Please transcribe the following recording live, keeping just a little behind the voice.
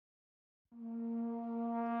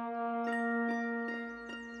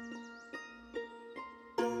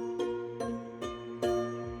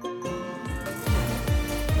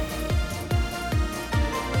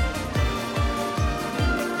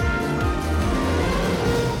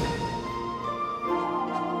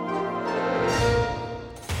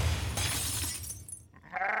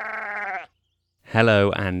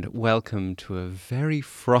Hello and welcome to a very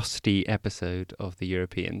frosty episode of The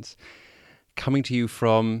Europeans, coming to you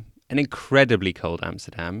from an incredibly cold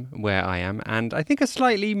Amsterdam, where I am, and I think a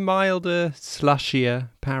slightly milder, slushier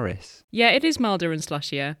Paris. Yeah, it is milder and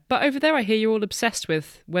slushier, but over there I hear you're all obsessed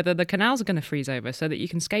with whether the canals are going to freeze over so that you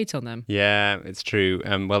can skate on them. Yeah, it's true.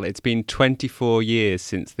 Well, it's been 24 years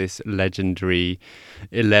since this legendary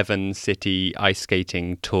 11-city ice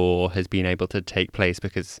skating tour has been able to take place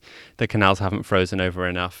because the canals haven't frozen over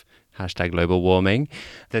enough. Hashtag global warming.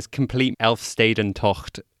 There's complete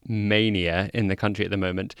Elfstedentocht mania in the country at the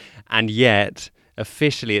moment, and yet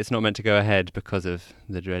officially it's not meant to go ahead because of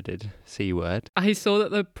the dreaded C word. I saw that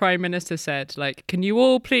the Prime Minister said, can you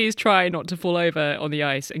all please try not to fall over on the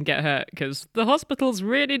ice and get hurt, because the hospitals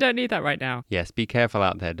really don't need that right now. Yes, be careful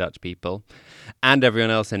out there, Dutch people. And everyone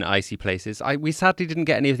else in icy places. We sadly didn't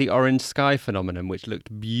get any of the orange sky phenomenon, which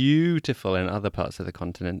looked beautiful in other parts of the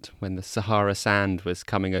continent when the Sahara sand was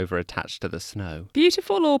coming over attached to the snow.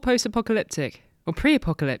 Beautiful or post-apocalyptic? Or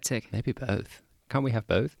pre-apocalyptic? Maybe both. Can't we have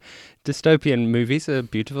both? Dystopian movies are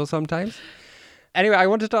beautiful sometimes. Anyway, I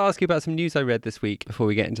wanted to ask you about some news I read this week before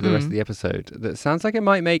we get into the rest of the episode that sounds like it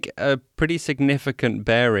might make a pretty significant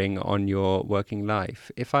bearing on your working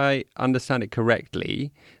life. If I understand it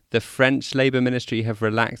correctly, the French Labour Ministry have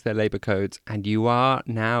relaxed their labour codes and you are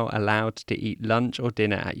now allowed to eat lunch or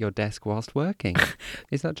dinner at your desk whilst working.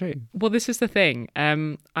 Is that true? Well, this is the thing.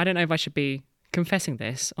 I don't know if I should be confessing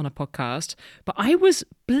this on a podcast, but I was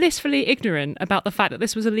blissfully ignorant about the fact that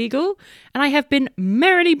this was illegal, and I have been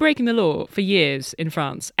merrily breaking the law for years in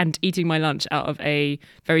France and eating my lunch out of a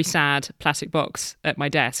very sad plastic box at my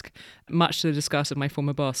desk, much to the disgust of my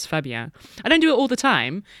former boss, Fabien. I don't do it all the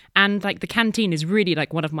time, and the canteen is really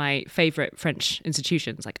one of my favourite French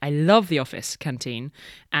institutions. I love the office canteen,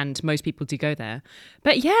 and most people do go there.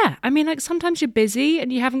 But yeah, I mean, sometimes you're busy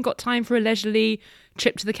and you haven't got time for a leisurely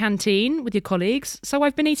trip to the canteen with your colleagues, so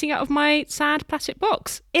I've been eating out of my sad plastic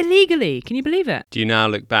box illegally. Can you believe it? Do you now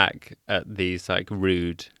look back at these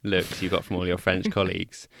rude looks you got from all your French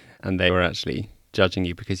colleagues and they were actually judging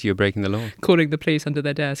you because you were breaking the law? Calling the police under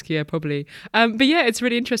their desk, yeah, probably. But yeah, it's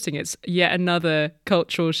really interesting. It's yet another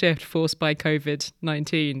cultural shift forced by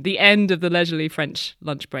COVID-19. The end of the leisurely French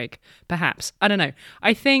lunch break, perhaps. I don't know.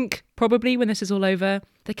 I think probably when this is all over,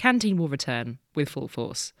 the canteen will return with full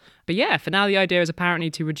force. But yeah, for now, the idea is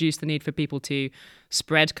apparently to reduce the need for people to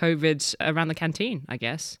spread COVID around the canteen, I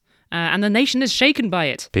guess. And the nation is shaken by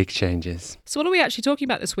it. Big changes. So what are we actually talking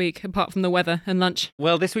about this week, apart from the weather and lunch?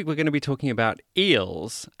 Well, this week we're going to be talking about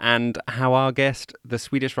eels and how our guest, the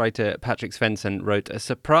Swedish writer Patrik Svensson, wrote a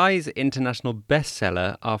surprise international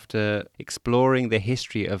bestseller after exploring the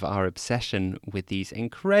history of our obsession with these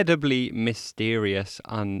incredibly mysterious,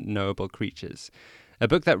 unknowable creatures. A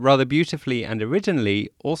book that rather beautifully and originally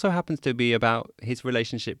also happens to be about his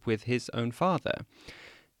relationship with his own father.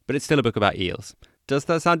 But it's still a book about eels. Does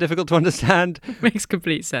that sound difficult to understand? Makes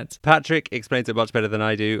complete sense. Patrik explains it much better than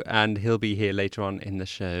I do, and he'll be here later on in the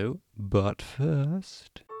show. But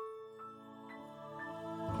first...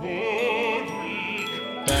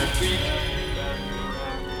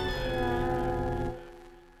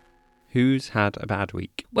 Who's had a bad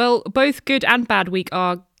week? Well, both good and bad week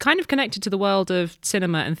are kind of connected to the world of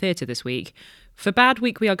cinema and theatre this week. For bad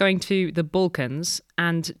week, we are going to the Balkans,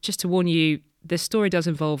 and just to warn you, this story does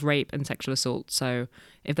involve rape and sexual assault, so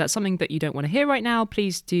if that's something that you don't want to hear right now,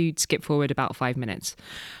 please do skip forward about 5 minutes.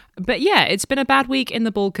 But yeah, it's been a bad week in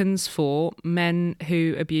the Balkans for men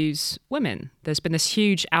who abuse women. There's been this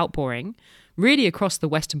huge outpouring, really across the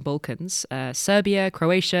Western Balkans, Serbia,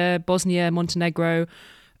 Croatia, Bosnia, Montenegro,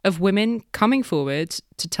 of women coming forward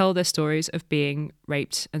to tell their stories of being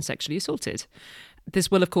raped and sexually assaulted. This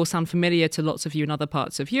will, of course, sound familiar to lots of you in other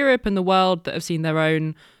parts of Europe and the world that have seen their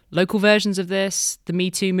own local versions of this, the Me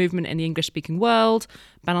Too movement in the English-speaking world,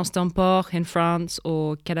 Balance ton port in France,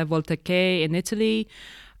 or Che la volta che in Italy.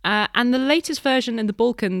 And the latest version in the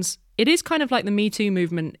Balkans, it is kind of like the Me Too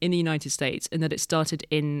movement in the United States in that it started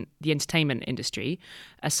in the entertainment industry.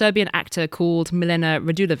 A Serbian actor called Milena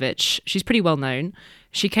Radulovic, she's pretty well known.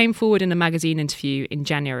 She came forward in a magazine interview in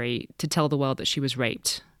January to tell the world that she was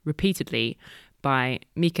raped repeatedly by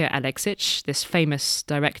Mika Aleksic, this famous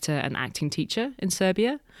director and acting teacher in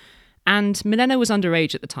Serbia. And Milena was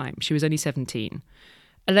underage at the time. She was only 17.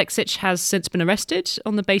 Aleksic has since been arrested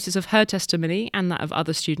on the basis of her testimony and that of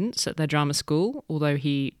other students at their drama school, although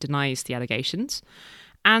he denies the allegations.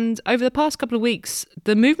 And over the past couple of weeks,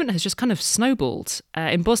 the movement has just kind of snowballed.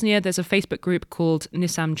 In Bosnia, there's a Facebook group called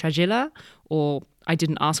Nisam Tražila, or I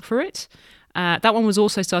Didn't Ask for It. That one was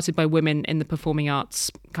also started by women in the performing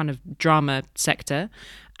arts kind of drama sector.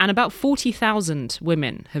 And about 40,000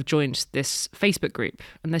 women have joined this Facebook group.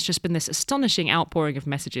 And there's just been this astonishing outpouring of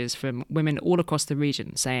messages from women all across the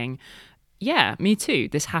region saying, yeah, me too.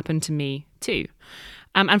 This happened to me too.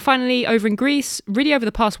 And finally, over in Greece, really over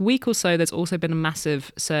the past week or so, there's also been a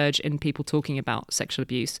massive surge in people talking about sexual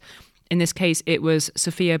abuse. In this case, it was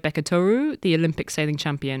Sofia Bekatoru, the Olympic sailing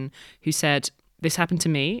champion, who said, this happened to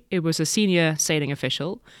me. It was a senior sailing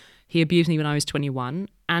official. He abused me when I was 21,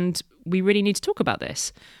 and we really need to talk about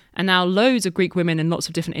this. And now loads of Greek women in lots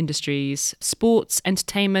of different industries, sports,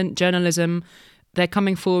 entertainment, journalism, they're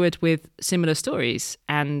coming forward with similar stories.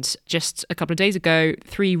 And just a couple of days ago,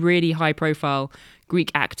 3 really high-profile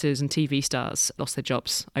Greek actors and TV stars lost their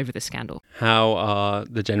jobs over this scandal. How are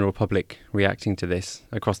the general public reacting to this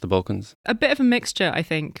across the Balkans? A bit of a mixture, I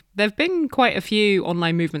think. There have been quite a few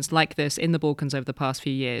online movements like this in the Balkans over the past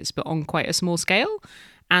few years, but on quite a small scale.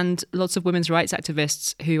 And lots of women's rights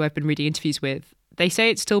activists who I've been reading interviews with, they say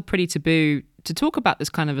it's still pretty taboo to talk about this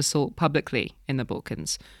kind of assault publicly in the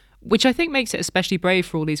Balkans, which I think makes it especially brave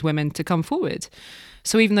for all these women to come forward.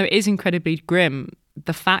 So even though it is incredibly grim,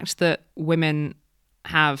 the fact that women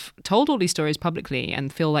have told all these stories publicly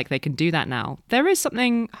and feel like they can do that now, there is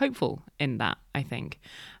something hopeful in that, I think.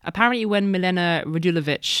 Apparently when Milena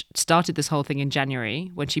Radulovic started this whole thing in January,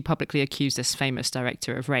 when she publicly accused this famous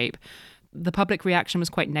director of rape, the public reaction was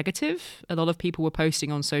quite negative. A lot of people were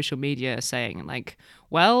posting on social media saying, like,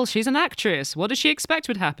 well, she's an actress. What does she expect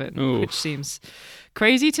would happen? Ooh. Which seems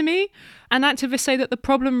crazy to me. And activists say that the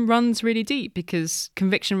problem runs really deep because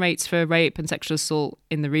conviction rates for rape and sexual assault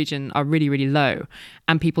in the region are really, really low.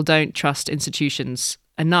 And people don't trust institutions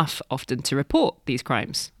enough often to report these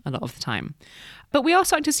crimes a lot of the time. But we are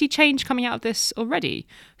starting to see change coming out of this already.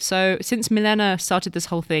 So since Milena started this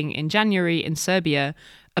whole thing in January in Serbia,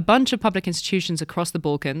 a bunch of public institutions across the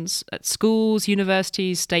Balkans, at schools,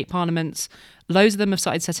 universities, state parliaments, loads of them have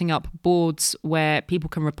started setting up boards where people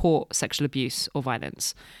can report sexual abuse or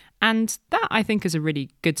violence. And that, I think, is a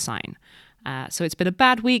really good sign. So it's been a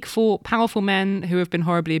bad week for powerful men who have been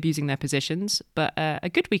horribly abusing their positions, but a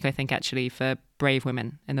good week, I think, actually, for brave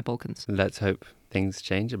women in the Balkans. Let's hope things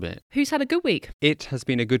change a bit. Who's had a good week? It has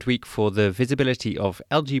been a good week for the visibility of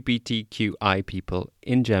LGBTQI people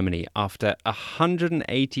in Germany after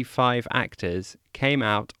 185 actors came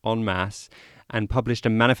out en masse and published a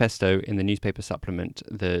manifesto in the newspaper supplement,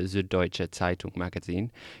 the Süddeutsche Zeitung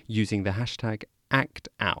magazine, using the hashtag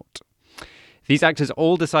 #ActOut. These actors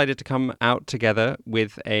all decided to come out together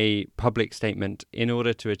with a public statement in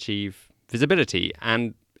order to achieve visibility,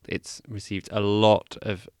 and it's received a lot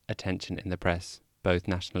of attention in the press, both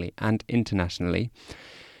nationally and internationally.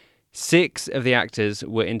 6 of the actors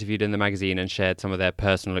were interviewed in the magazine and shared some of their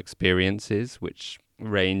personal experiences, which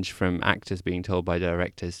range from actors being told by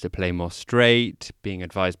directors to play more straight, being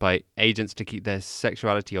advised by agents to keep their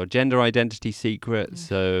sexuality or gender identity secret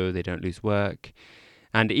so they don't lose work,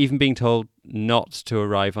 and even being told not to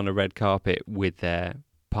arrive on a red carpet with their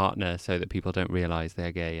partner so that people don't realise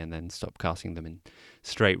they're gay and then stop casting them in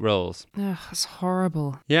straight roles. Ugh, that's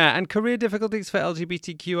horrible. Yeah, and career difficulties for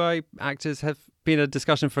LGBTQI actors have been a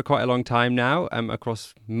discussion for quite a long time now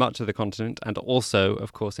across much of the continent and also,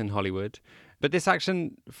 of course, in Hollywood. But this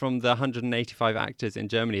action from the 185 actors in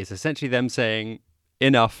Germany is essentially them saying,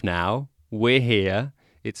 enough now, we're here.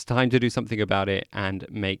 It's time to do something about it and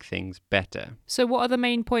make things better. So what are the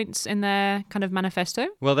main points in their kind of manifesto?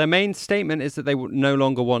 Well, their main statement is that they no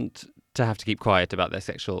longer want to have to keep quiet about their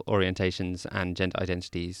sexual orientations and gender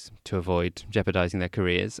identities to avoid jeopardizing their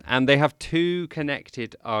careers. And they have 2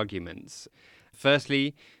 connected arguments.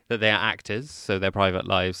 Firstly, that they are actors, so their private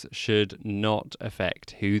lives should not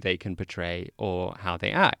affect who they can portray or how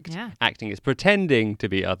they act. Yeah. Acting is pretending to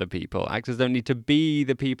be other people. Actors don't need to be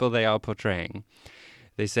the people they are portraying.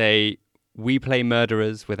 They say, we play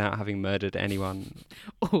murderers without having murdered anyone.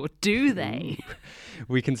 Or do they?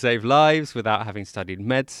 We can save lives without having studied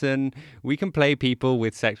medicine. We can play people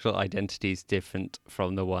with sexual identities different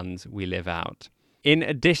from the ones we live out. In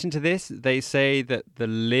addition to this, they say that the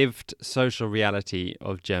lived social reality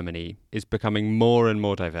of Germany is becoming more and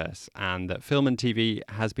more diverse, and that film and TV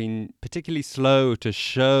has been particularly slow to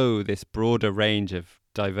show this broader range of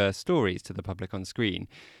diverse stories to the public on screen.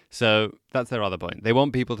 So that's their other point. They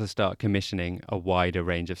want people to start commissioning a wider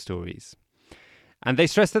range of stories. And they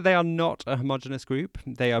stress that they are not a homogenous group.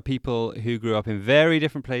 They are people who grew up in very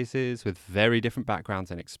different places with very different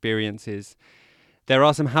backgrounds and experiences. There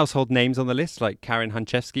are some household names on the list, like Karin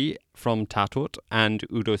Hanchewski from Tatort and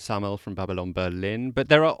Udo Sammel from Babylon Berlin. But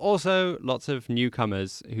there are also lots of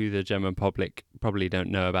newcomers who the German public probably don't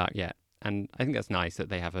know about yet. And I think that's nice that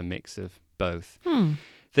they have a mix of both.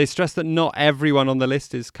 They stress that not everyone on the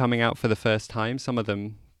list is coming out for the first time. Some of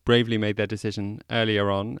them bravely made their decision earlier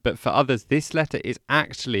on. But for others, this letter is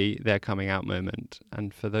actually their coming out moment.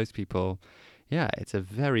 And for those people, yeah, it's a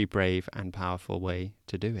very brave and powerful way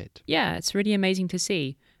to do it. Yeah, it's really amazing to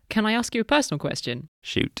see. Can I ask you a personal question?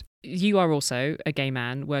 Shoot. You are also a gay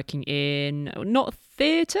man working in not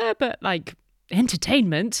theatre, but like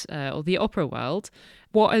entertainment or the opera world.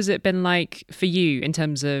 What has it been like for you in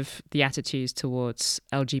terms of the attitudes towards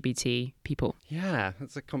LGBT people? Yeah,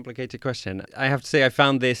 that's a complicated question. I have to say I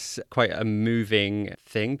found this quite a moving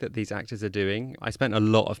thing that these actors are doing. I spent a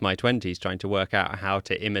lot of my 20s trying to work out how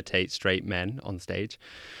to imitate straight men on stage.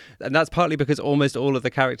 And that's partly because almost all of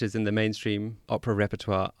the characters in the mainstream opera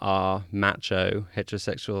repertoire are macho,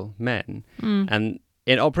 heterosexual men. And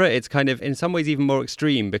in opera, it's kind of, in some ways, even more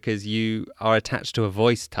extreme because you are attached to a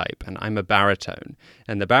voice type, and I'm a baritone.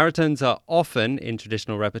 And the baritones are often, in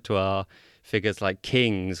traditional repertoire, figures like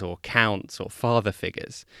kings or counts or father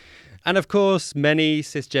figures. And of course, many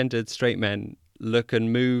cisgendered straight men look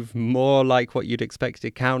and move more like what you'd expect a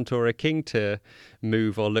count or a king to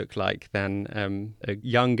move or look like than a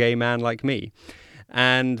young gay man like me.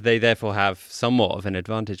 And they therefore have somewhat of an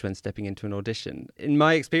advantage when stepping into an audition. In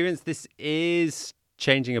my experience, this is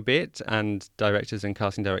changing a bit, and directors and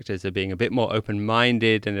casting directors are being a bit more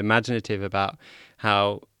open-minded and imaginative about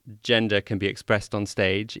how gender can be expressed on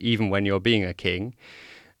stage, even when you're being a king.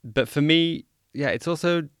 But for me, yeah, it's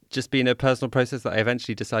also just been a personal process that I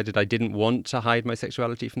eventually decided I didn't want to hide my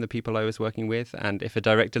sexuality from the people I was working with. And if a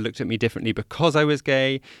director looked at me differently because I was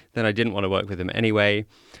gay, then I didn't want to work with them anyway.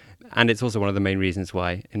 And it's also one of the main reasons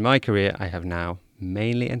why in my career I have now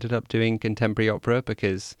mainly ended up doing contemporary opera,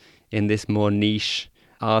 because in this more niche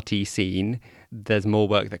arty scene, there's more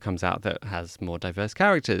work that comes out that has more diverse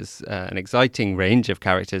characters, an exciting range of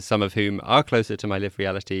characters, some of whom are closer to my lived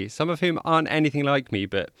reality, some of whom aren't anything like me,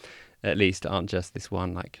 but at least aren't just this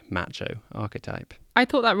one like macho archetype. I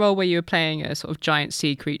thought that role where you were playing a sort of giant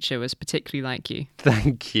sea creature was particularly like you.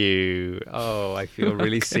 Thank you. Oh, I feel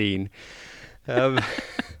really seen.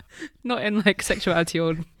 Not in like sexuality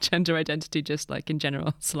or gender identity, just like in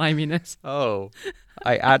general sliminess. Oh,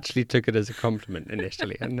 I actually took it as a compliment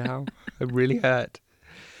initially, and now I'm really hurt.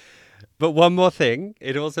 But one more thing,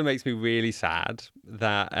 it also makes me really sad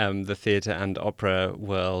that the theatre and opera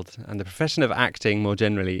world and the profession of acting more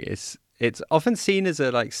generally it's often seen as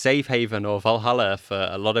a like safe haven or Valhalla for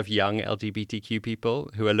a lot of young LGBTQ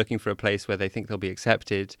people who are looking for a place where they think they'll be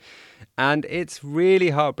accepted. And it's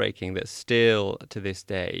really heartbreaking that still to this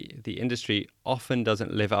day, the industry often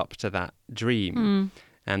doesn't live up to that dream.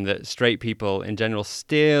 And that straight people in general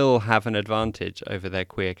still have an advantage over their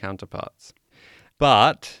queer counterparts.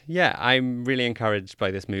 But yeah, I'm really encouraged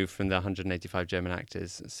by this move from the 185 German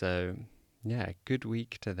actors. So yeah, good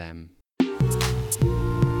week to them.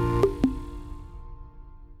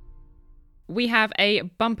 We have a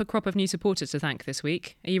bumper crop of new supporters to thank this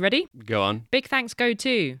week. Are you ready? Go on. Big thanks go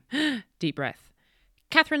to, deep breath,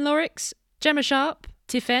 Catherine Lorix, Gemma Sharp,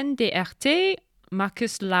 Tiffen DRT,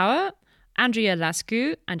 Marcus Lauer, Andrea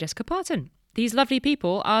Lascu, and Jessica Parton. These lovely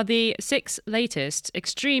people are the 6 latest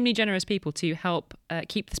extremely generous people to help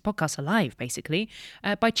keep this podcast alive, basically,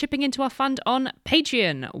 by chipping into our fund on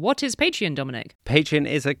Patreon. What is Patreon, Dominic? Patreon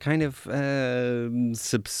is a kind of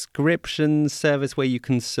subscription service where you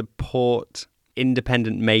can support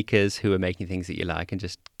independent makers who are making things that you like and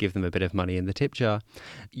just give them a bit of money in the tip jar.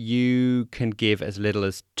 You can give as little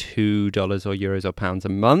as $2 or euros or pounds a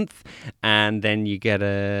month, and then you get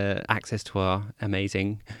access to our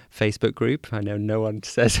amazing Facebook group. I know no one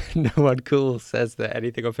cool says that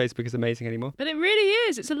anything on Facebook is amazing anymore. But it really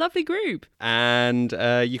is. It's a lovely group. And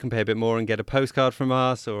you can pay a bit more and get a postcard from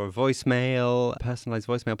us or a voicemail, personalized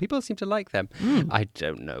voicemail. People seem to like them. I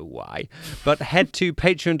don't know why. But head to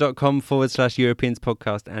patreon.com/Europeans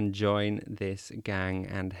podcast and join this gang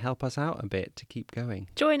and help us out a bit to keep going.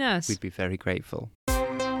 Join us. We'd be very grateful.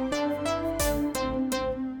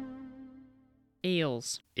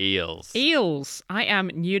 Eels. Eels. I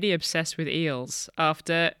am newly obsessed with eels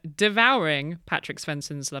after devouring Patrick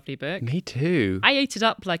Svensson's lovely book. Me too. I ate it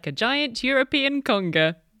up like a giant European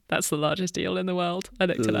conger. That's the largest eel in the world. I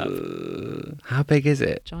looked it up. How big is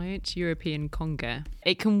it? Giant European conger.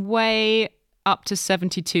 It can weigh up to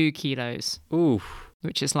 72 kilos. Oof.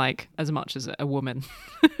 Which is like as much as a woman.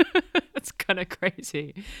 It's kind of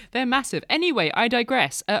crazy. They're massive. Anyway, I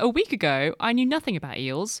digress. A week ago, I knew nothing about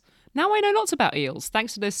eels. Now I know lots about eels,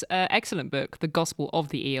 thanks to this excellent book, The Gospel of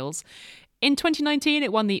the Eels. In 2019,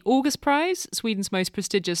 it won the August Prize, Sweden's most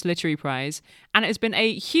prestigious literary prize, and it has been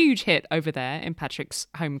a huge hit over there in Patrick's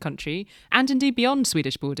home country and indeed beyond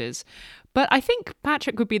Swedish borders. But I think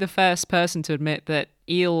Patrick would be the first person to admit that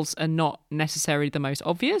eels are not necessarily the most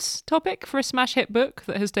obvious topic for a smash hit book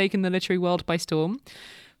that has taken the literary world by storm.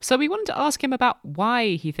 So we wanted to ask him about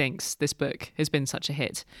why he thinks this book has been such a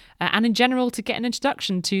hit, and in general to get an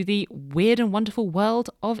introduction to the weird and wonderful world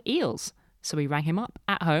of eels. So we rang him up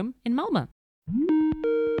at home in Malmö.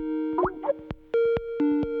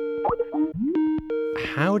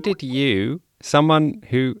 How did you, someone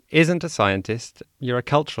who isn't a scientist, you're a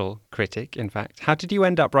cultural critic, in fact, how did you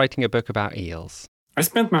end up writing a book about eels? I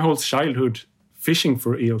spent my whole childhood fishing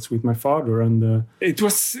for eels with my father, and it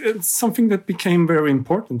was something that became very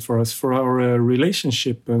important for us, for our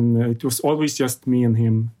relationship, and it was always just me and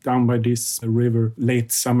him down by this river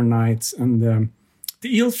late summer nights, and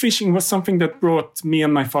the eel fishing was something that brought me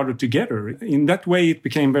and my father together. In that way, it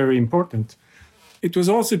became very important. It was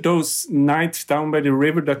also those nights down by the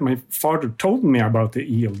river that my father told me about the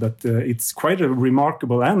eel, that it's quite a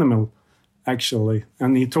remarkable animal, actually.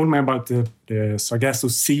 And he told me about the Sargasso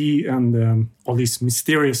Sea and all these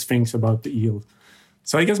mysterious things about the eel.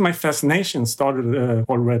 So I guess my fascination started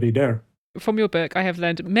already there. From your book, I have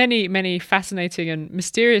learned many, many fascinating and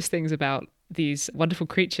mysterious things about these wonderful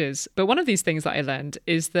creatures. But one of these things that I learned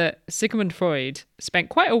is that Sigmund Freud spent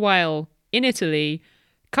quite a while in Italy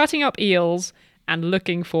cutting up eels and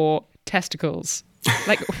looking for testicles.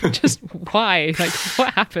 Like, just why? Like,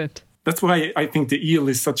 what happened? That's why I think the eel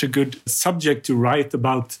is such a good subject to write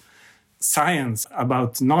about science,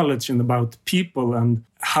 about knowledge and about people and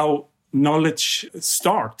how knowledge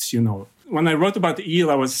starts, you know. When I wrote about the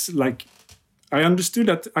eel, I was like, I understood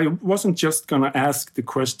that I wasn't just going to ask the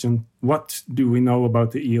question, what do we know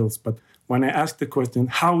about the eels? But when I asked the question,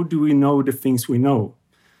 how do we know the things we know?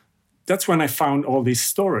 That's when I found all these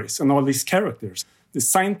stories and all these characters. The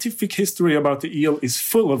scientific history about the eel is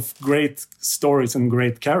full of great stories and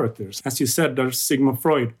great characters. As you said, there's Sigmund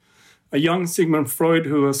Freud. A young Sigmund Freud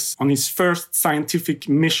who was on his first scientific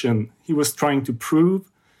mission. He was trying to prove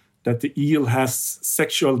that the eel has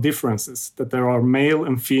sexual differences, that there are male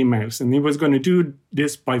and females. And he was going to do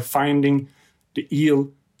this by finding the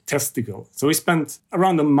eel testicle. So he spent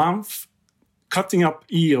around a month cutting up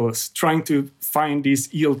eels, trying to find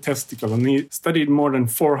these eel testicles. And he studied more than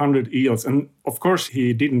 400 eels. And of course,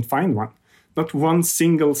 he didn't find one. Not one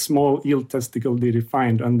single small eel testicle did he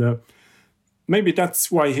find. And maybe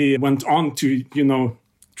that's why he went on to,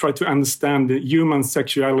 try to understand the human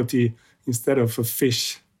sexuality instead of a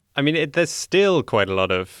fish. I mean, there's still quite a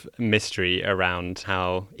lot of mystery around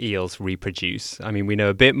how eels reproduce. I mean, we know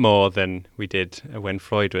a bit more than we did when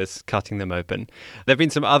Freud was cutting them open. There have been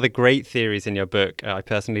some other great theories in your book. I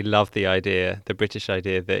personally love the British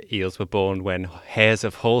idea that eels were born when hairs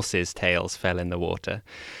of horses' tails fell in the water.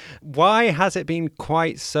 Why has it been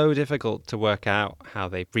quite so difficult to work out how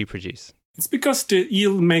they reproduce? It's because the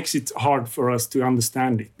eel makes it hard for us to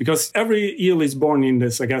understand it. Because every eel is born in the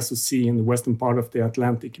Sargasso Sea in the western part of the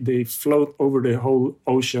Atlantic. They float over the whole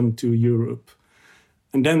ocean to Europe.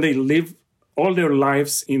 And then they live all their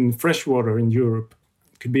lives in freshwater in Europe.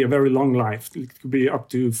 It could be a very long life. It could be up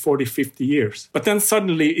to 40, 50 years. But then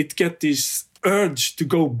suddenly it gets this urge to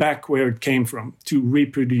go back where it came from, to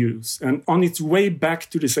reproduce. And on its way back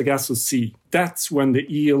to the Sargasso Sea, that's when the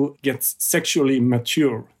eel gets sexually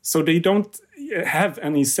mature. So they don't have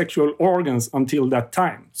any sexual organs until that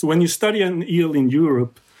time. So when you study an eel in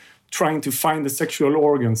Europe, trying to find the sexual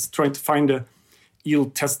organs, trying to find a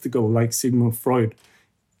eel testicle like Sigmund Freud,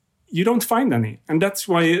 you don't find any. And that's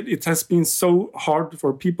why it has been so hard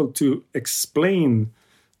for people to explain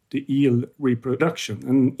the eel reproduction.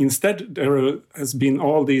 And instead, there has been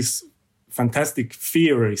all these fantastic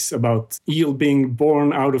theories about eel being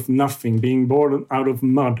born out of nothing, being born out of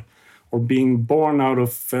mud, or being born out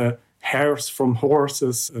of hairs from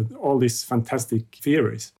horses, all these fantastic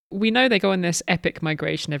theories. We know they go on this epic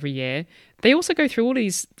migration every year. They also go through all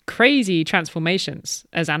these crazy transformations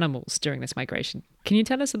as animals during this migration. Can you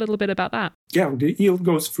tell us a little bit about that? Yeah, the eel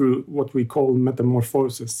goes through what we call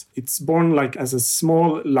metamorphosis. It's born like as a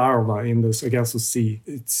small larva in the Sargasso Sea.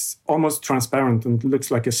 It's almost transparent and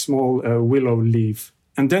looks like a small willow leaf.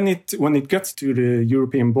 And then when it gets to the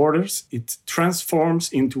European borders, it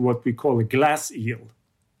transforms into what we call a glass eel,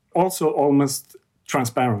 also almost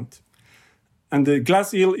transparent. And the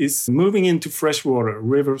glass eel is moving into freshwater,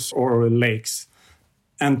 rivers or lakes,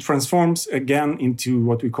 and transforms again into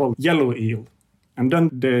what we call yellow eel. And then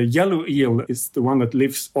the yellow eel is the one that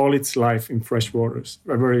lives all its life in freshwaters,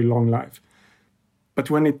 a very long life. But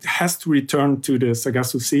when it has to return to the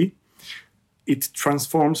Sargasso Sea, it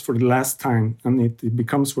transforms for the last time and it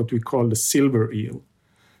becomes what we call the silver eel.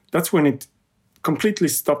 That's when it completely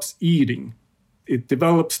stops eating. It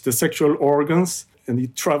develops the sexual organs and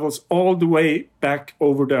it travels all the way back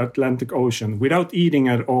over the Atlantic Ocean without eating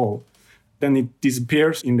at all. Then it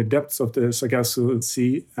disappears in the depths of the Sargasso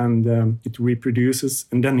Sea and it reproduces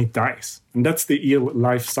and then it dies. And that's the eel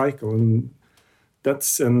life cycle. And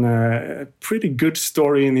that's a pretty good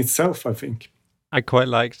story in itself, I think. I quite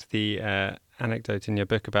liked the anecdote in your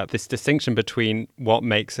book about this distinction between what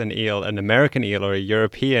makes an eel an American eel or a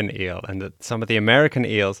European eel, and that some of the American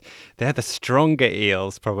eels, they're the stronger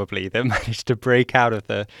eels probably that manage to break out of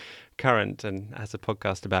the current. And as a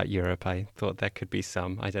podcast about Europe, I thought there could be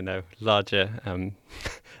some, I don't know, larger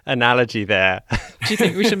analogy there. Do you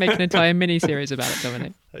think we should make an entire mini-series about it,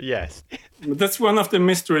 Dominic? Yes. That's one of the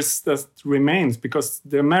mysteries that remains, because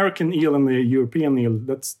the American eel and the European eel,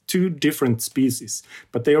 that's two different species,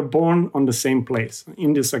 but they are born on the same place,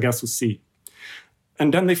 in the Sargasso Sea.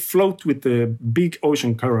 And then they float with the big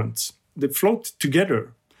ocean currents. They float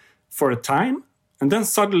together for a time, and then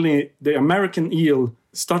suddenly the American eel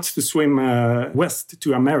starts to swim west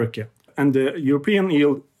to America, and the European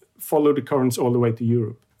eel follow the currents all the way to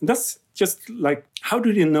Europe. And that's just like, how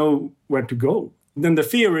do they know where to go? Then the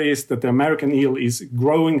theory is that the American eel is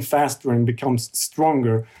growing faster and becomes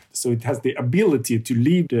stronger, so it has the ability to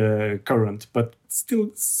leave the current, but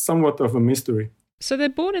still somewhat of a mystery. So they're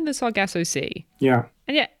born in the Sargasso Sea. Yeah.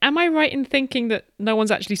 And yet, am I right in thinking that no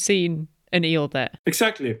one's actually seen an eel there?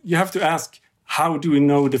 Exactly. You have to ask, how do we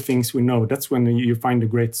know the things we know? That's when you find the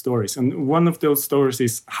great stories. And one of those stories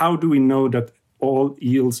is, how do we know that all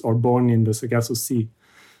eels are born in the Sargasso Sea?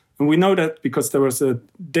 And we know that because there was a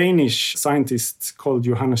Danish scientist called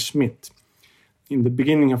Johannes Schmidt. In the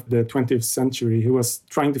beginning of the 20th century, he was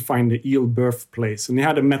trying to find the eel birthplace. And he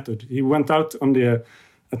had a method. He went out on the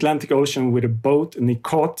Atlantic Ocean with a boat and he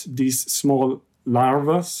caught these small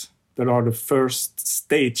larvae that are the first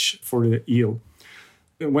stage for the eel.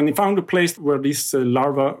 When he found a place where these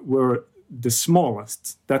larvae were the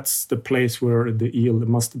smallest, that's the place where the eel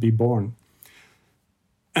must be born.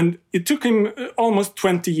 And it took him almost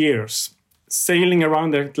 20 years sailing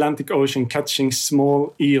around the Atlantic Ocean, catching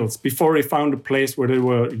small eels before he found a place where they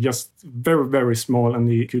were just very, very small and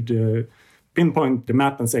he could pinpoint the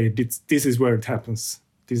map and say, this is where it happens.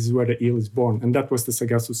 This is where the eel is born. And that was the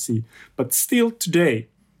Sargasso Sea. But still today,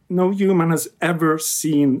 no human has ever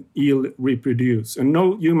seen eel reproduce. And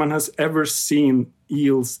no human has ever seen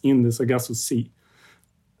eels in the Sargasso Sea,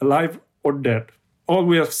 alive or dead. All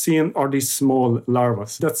we have seen are these small larvae.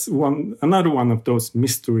 That's another one of those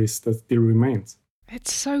mysteries that still remains.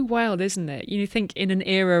 It's so wild, isn't it? You think in an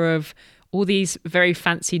era of all these very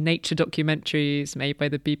fancy nature documentaries made by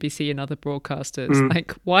the BBC and other broadcasters,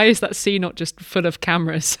 like, why is that sea not just full of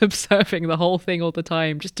cameras observing the whole thing all the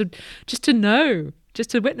time, just to know,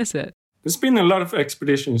 just to witness it? There's been a lot of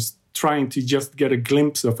expeditions trying to just get a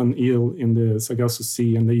glimpse of an eel in the Sargasso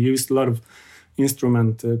Sea, and they used a lot of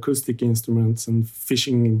acoustic instruments and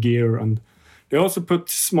fishing gear, and they also put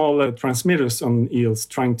small transmitters on eels,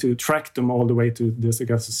 trying to track them all the way to the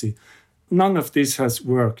Sargasso Sea. None of this has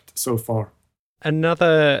worked so far.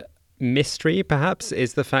 Another mystery, perhaps,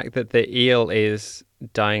 is the fact that the eel is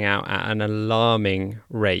dying out at an alarming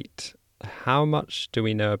rate. How much do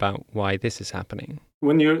we know about why this is happening?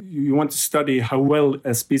 When you want to study how well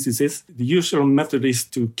a species is, the usual method is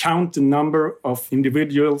to count the number of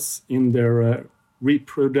individuals in their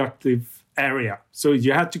reproductive area. So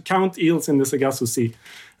you had to count eels in the Sargasso Sea.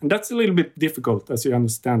 And that's a little bit difficult, as you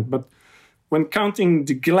understand. But when counting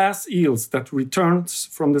the glass eels that returns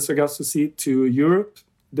from the Sargasso Sea to Europe,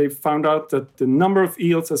 they found out that the number of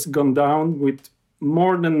eels has gone down with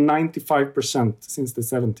more than 95% since the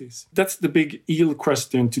 70s. That's the big eel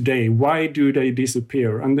question today. Why do they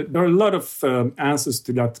disappear? And there are a lot of answers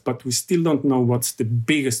to that, but we still don't know what's the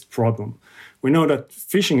biggest problem. We know that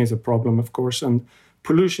fishing is a problem, of course, and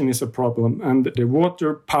pollution is a problem. And the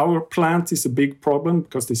water power plant is a big problem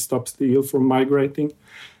because it stops the eel from migrating.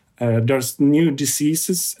 There's new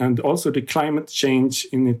diseases, and also the climate change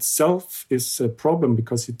in itself is a problem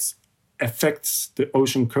because it affects the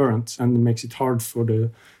ocean current and makes it hard for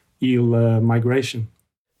the eel migration.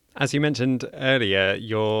 As you mentioned earlier,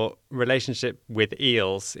 your relationship with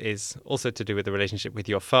eels is also to do with the relationship with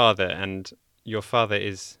your father, and your father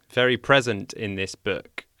is very present in this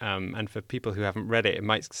book. And for people who haven't read it, it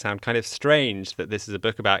might sound kind of strange that this is a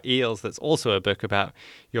book about eels that's also a book about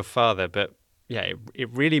your father, but yeah, it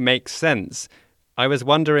really makes sense. I was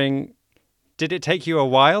wondering, did it take you a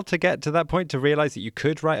while to get to that point, to realize that you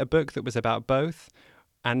could write a book that was about both?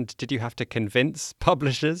 And did you have to convince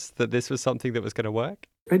publishers that this was something that was going to work?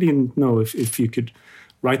 I didn't know if you could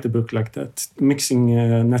write a book like that, mixing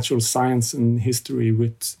natural science and history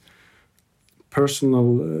with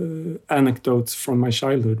personal anecdotes from my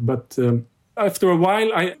childhood. But after a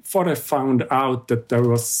while, I thought I found out that there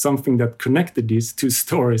was something that connected these two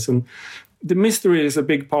stories. And the mystery is a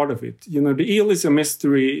big part of it. The eel is a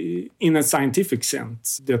mystery in a scientific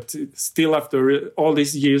sense, that still after all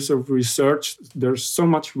these years of research, there's so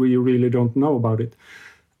much we really don't know about it.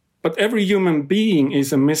 But every human being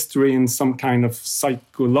is a mystery in some kind of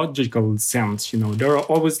psychological sense. There are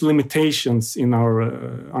always limitations in our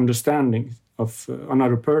understanding of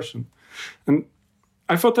another person. And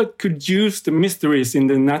I thought I could use the mysteries in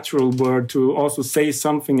the natural world to also say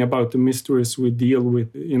something about the mysteries we deal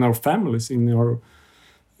with in our families, in our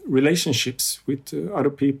relationships with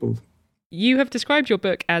other people. You have described your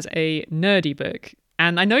book as a nerdy book.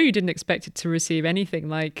 And I know you didn't expect it to receive anything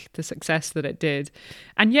like the success that it did.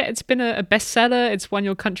 And yet it's been a bestseller. It's won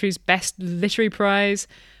your country's best literary prize.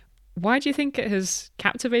 Why do you think it has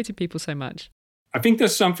captivated people so much? I think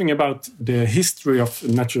there's something about the history of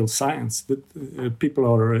natural science that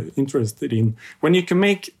people are interested in. When you can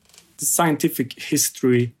make the scientific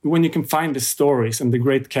history, when you can find the stories and the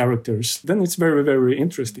great characters, then it's very, very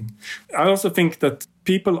interesting. I also think that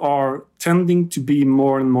people are tending to be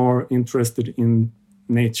more and more interested in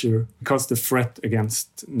nature because the threat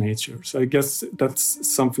against nature. So I guess that's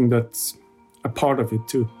something that's a part of it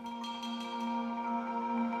too.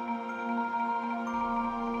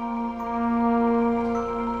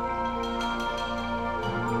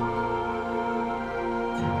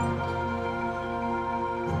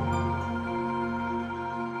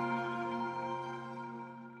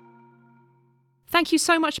 Thank you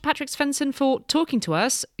so much, Patrick Svensson, for talking to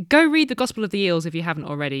us. Go read The Gospel of the Eels if you haven't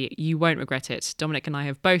already. You won't regret it. Dominic and I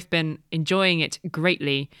have both been enjoying it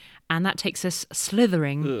greatly, and that takes us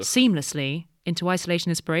slithering seamlessly into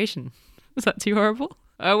isolation inspiration. Was that too horrible?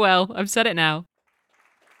 Oh well, I've said it now.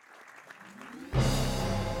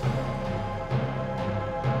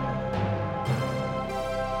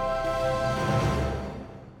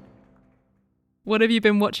 What have you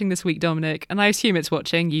been watching this week, Dominic? And I assume it's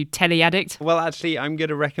watching, you telly addict. Well, actually, I'm going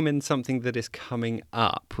to recommend something that is coming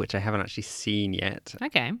up, which I haven't actually seen yet.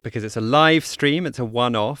 Okay. Because it's a live stream, it's a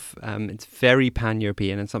one-off, it's very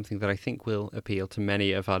pan-European and something that I think will appeal to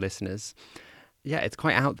many of our listeners. Yeah, it's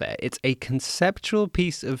quite out there. It's a conceptual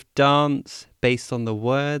piece of dance based on the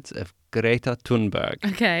words of Greta Thunberg.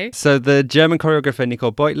 Okay. So the German choreographer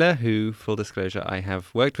Nicole Beutler, who, full disclosure, I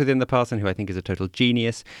have worked with in the past and who I think is a total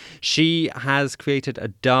genius, she has created a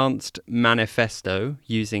danced manifesto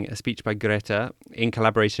using a speech by Greta in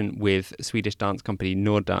collaboration with Swedish dance company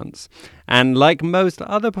Norddans. And like most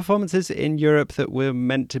other performances in Europe that were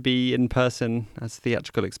meant to be in person as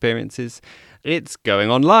theatrical experiences, it's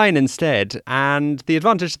going online instead. And the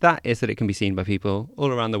advantage to that is that it can be seen by people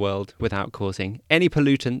all around the world without causing any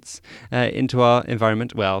pollutants into our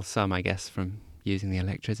environment. Well, some, I guess, from using the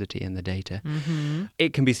electricity and the data. Mm-hmm.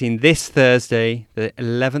 It can be seen this Thursday, the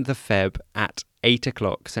 11th of Feb at 8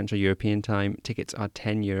 o'clock Central European time. Tickets are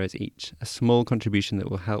 €10 each, a small contribution that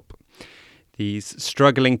will help these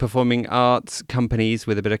struggling performing arts companies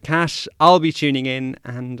with a bit of cash. I'll be tuning in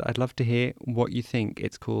and I'd love to hear what you think.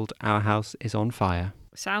 It's called Our House is on Fire.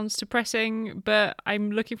 Sounds depressing, but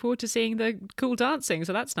I'm looking forward to seeing the cool dancing,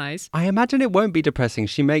 so that's nice. I imagine it won't be depressing.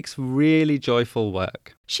 She makes really joyful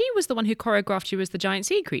work. She was the one who choreographed you as the giant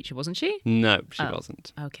sea creature, wasn't she? No, she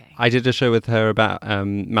wasn't. Okay. I did a show with her about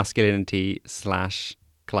masculinity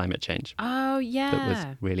 / climate change. Oh, yeah. That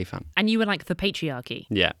was really fun. And you were like the patriarchy.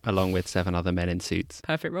 Yeah, along with 7 other men in suits.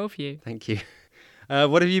 Perfect role for you. Thank you.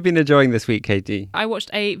 What have you been enjoying this week, Katie? I watched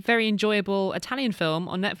a very enjoyable Italian film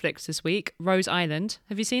on Netflix this week, Rose Island.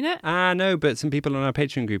 Have you seen it? No, but some people on our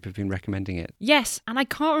Patreon group have been recommending it. Yes, and I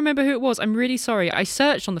can't remember who it was. I'm really sorry. I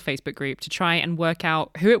searched on the Facebook group to try and work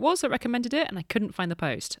out who it was that recommended it, and I couldn't find the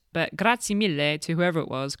post. But grazie mille to whoever it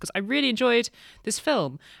was, because I really enjoyed this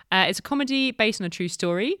film. It's a comedy based on a true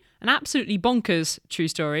story, an absolutely bonkers true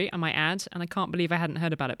story, I might add, and I can't believe I hadn't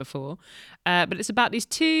heard about it before. But it's about these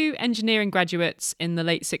 2 engineering graduates in the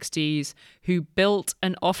late 60s who built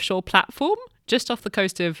an offshore platform just off the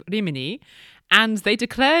coast of Rimini, and they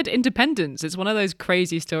declared independence. It's one of those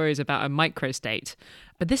crazy stories about a microstate.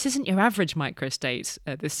 But this isn't your average microstate,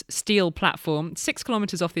 this steel platform, 6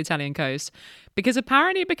 kilometres off the Italian coast, because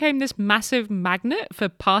apparently it became this massive magnet for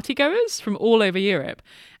partygoers from all over Europe.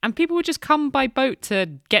 And people would just come by boat to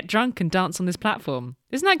get drunk and dance on this platform.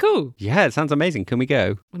 Isn't that cool? Yeah, it sounds amazing. Can we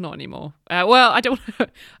go? Well, not anymore. Well, I don't want to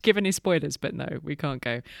give any spoilers, but no, we can't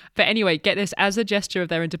go. But anyway, get this, as a gesture of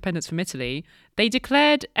their independence from Italy, they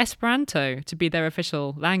declared Esperanto to be their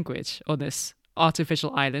official language on this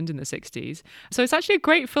artificial island in the 60s. So it's actually a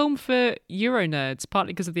great film for Euro nerds,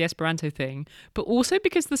 partly because of the Esperanto thing, but also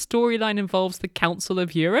because the storyline involves the Council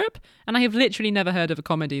of Europe. And I have literally never heard of a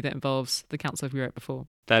comedy that involves the Council of Europe before.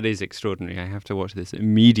 That is extraordinary. I have to watch this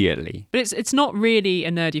immediately. But it's not really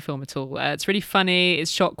a nerdy film at all. It's really funny. It's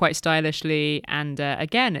shot quite stylishly. And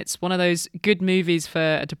again, it's one of those good movies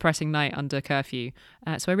for a depressing night under curfew.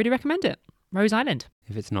 So I really recommend it. Rose Island.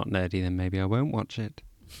 If it's not nerdy, then maybe I won't watch it.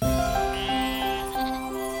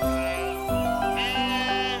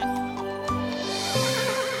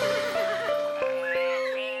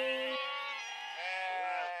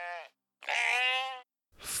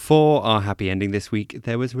 For our happy ending this week,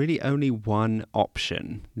 there was really only one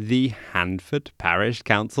option. The Handford Parish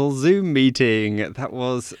Council Zoom meeting that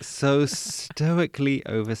was so stoically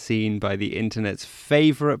overseen by the internet's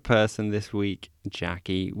favourite person this week,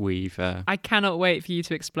 Jackie Weaver. I cannot wait for you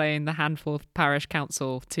to explain the Handford Parish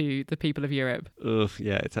Council to the people of Europe. Ugh,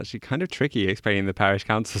 yeah, it's actually kind of tricky explaining the parish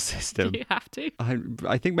council system. Do you have to?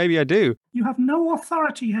 I think maybe I do. You have no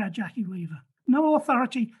authority here, Jackie Weaver. No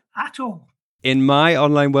authority at all. In my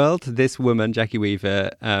online world, this woman, Jackie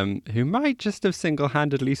Weaver, who might just have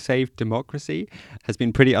single-handedly saved democracy, has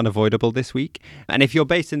been pretty unavoidable this week. And if you're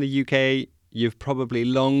based in the UK, you've probably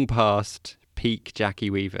long passed peak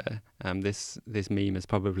Jackie Weaver. This meme has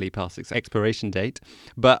probably passed its expiration date.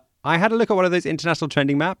 But I had a look at one of those international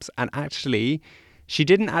trending maps, and actually, she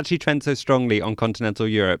didn't actually trend so strongly on continental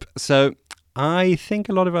Europe. So I think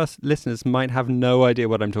a lot of us listeners might have no idea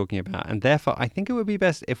what I'm talking about. And therefore, I think it would be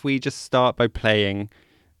best if we just start by playing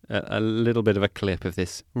a little bit of a clip of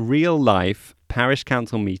this real-life parish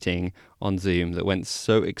council meeting on Zoom that went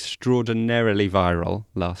so extraordinarily viral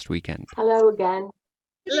last weekend. Hello again.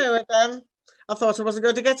 Hello again. I thought I wasn't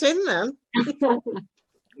going to get in then.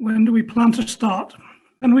 When do we plan to start?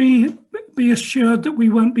 Can we be assured that we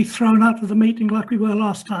won't be thrown out of the meeting like we were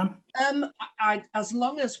last time? As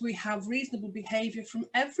long as we have reasonable behaviour from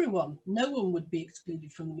everyone, no one would be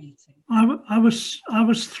excluded from the meeting. I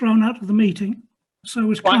was thrown out of the meeting. So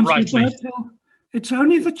was Quite Councillor rightly. Birthill. It's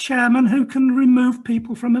only the chairman who can remove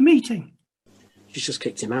people from a meeting. She's just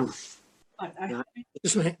kicked him out. I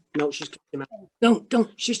Just a minute. No, she's kicked him out. Don't.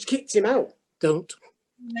 She's kicked him out. Don't.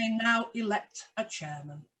 may now elect a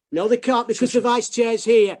chairman. No, they can't because the vice chair's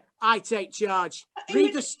here. I take charge.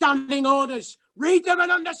 Read the standing orders. Read them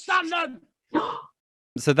and understand them.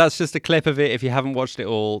 So that's just a clip of it. If you haven't watched it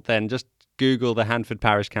all, then just Google the Handford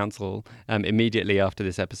Parish Council immediately after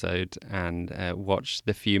this episode and watch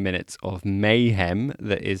the few minutes of mayhem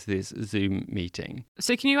that is this Zoom meeting.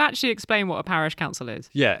 So can you actually explain what a parish council is?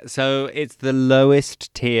 Yeah, so it's the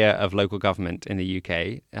lowest tier of local government in the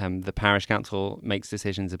UK. The parish council makes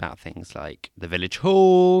decisions about things like the village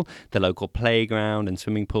hall, the local playground and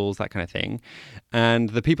swimming pools, that kind of thing. And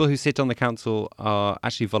the people who sit on the council are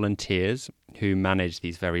actually volunteers who manage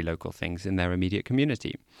these very local things in their immediate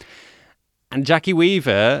community. And Jackie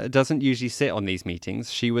Weaver doesn't usually sit on these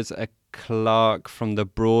meetings. She was a clerk from the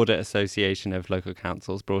broader Association of Local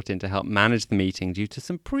Councils brought in to help manage the meeting due to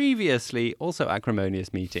some previously also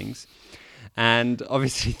acrimonious meetings. And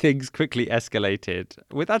obviously things quickly escalated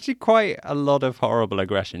with actually quite a lot of horrible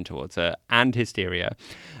aggression towards her and hysteria.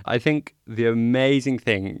 I think the amazing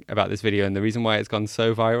thing about this video and the reason why it's gone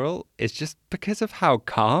so viral is just because of how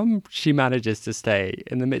calm she manages to stay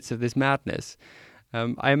in the midst of this madness.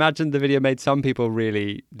 I imagine the video made some people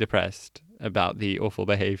really depressed about the awful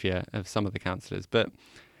behaviour of some of the councillors. But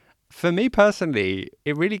for me personally,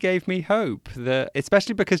 it really gave me hope, that,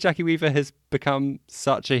 especially because Jackie Weaver has become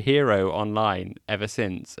such a hero online ever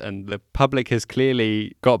since, and the public has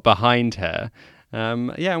clearly got behind her.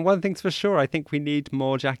 And one thing's for sure, I think we need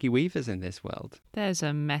more Jackie Weavers in this world. There's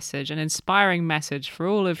a message, an inspiring message for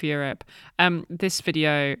all of Europe. This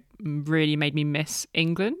video really made me miss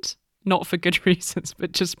England. Not for good reasons,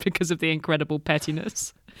 but just because of the incredible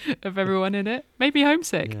pettiness of everyone in it. Made me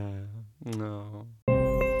homesick. Yeah, no.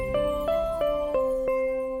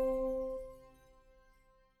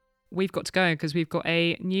 We've got to go because we've got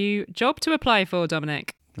a new job to apply for,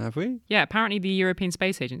 Dominic. Have we? Yeah, apparently the European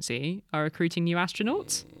Space Agency are recruiting new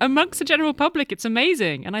astronauts. Amongst the general public, it's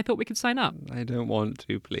amazing. And I thought we could sign up. I don't want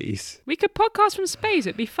to, please. We could podcast from space.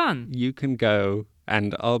 It'd be fun. You can go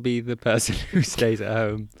and I'll be the person who stays at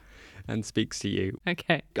home and speaks to you.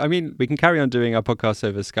 Okay. I mean, we can carry on doing our podcast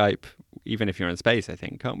over Skype, even if you're in space, I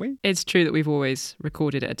think, can't we? It's true that we've always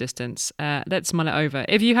recorded at a distance. Let's mull it over.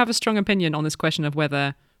 If you have a strong opinion on this question of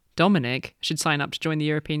whether Dominic should sign up to join the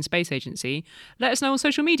European Space Agency, let us know on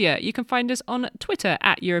social media. You can find us on Twitter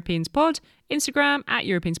at EuropeansPod, Instagram at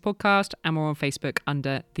EuropeansPodcast, and we're on Facebook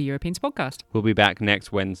under the Europeans Podcast. We'll be back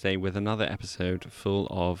next Wednesday with another episode full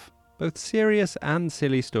of both serious and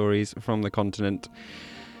silly stories from the continent.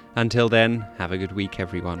 Until then, have a good week,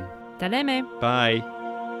 everyone. Taleme. Bye.